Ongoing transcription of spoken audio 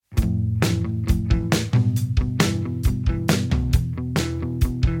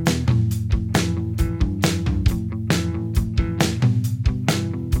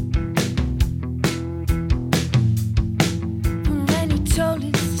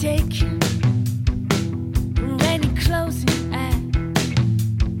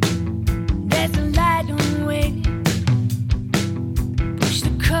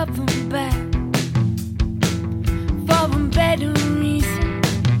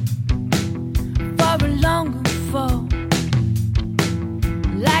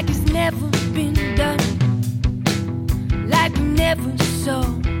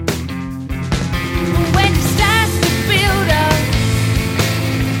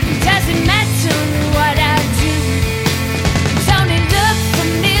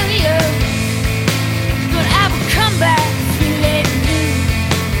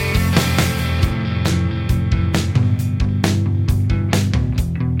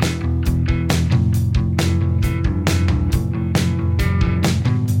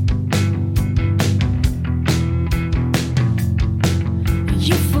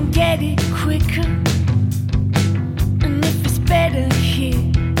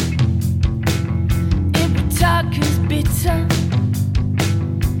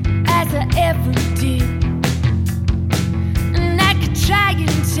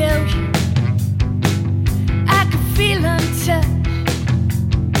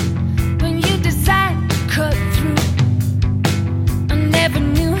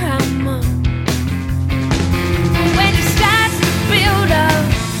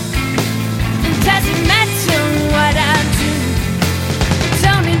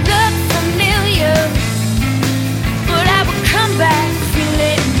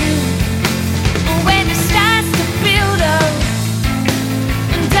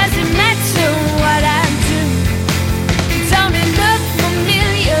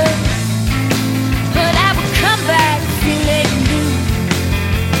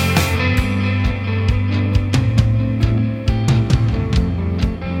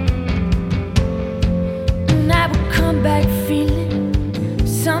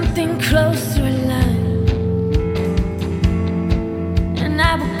closer in line, and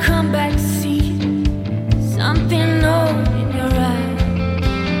I will come back to see something old in your eyes.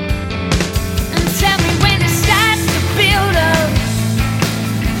 And tell me when it starts to build up,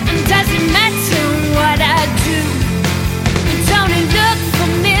 and does it matter what I do? And don't it look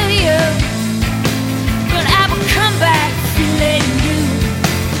familiar? But I will come back feeling new.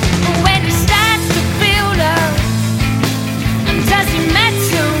 And when it starts to build up, and does it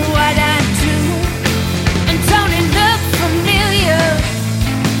matter what I do? And don't it look familiar?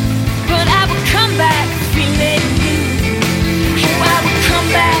 But I will come back feeling new. Oh, I will come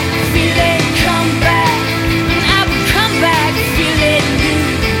back feeling, come back. And I will come back feeling new.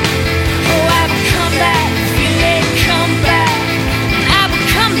 Oh, I will come back feeling, come back. And I will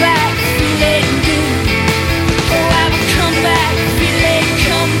come back feeling new. Oh, I will come back feeling,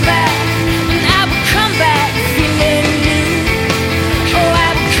 come back. And I will come back feeling new. Oh, I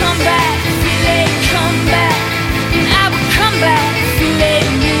will come back feeling, come back. And I will come back feeling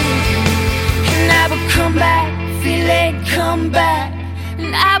new. And I will come back feeling, come back.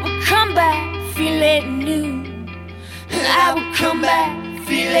 And I will come back feeling new. And I will come back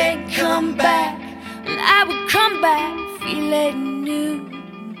feeling, come back. And I will come back feeling new.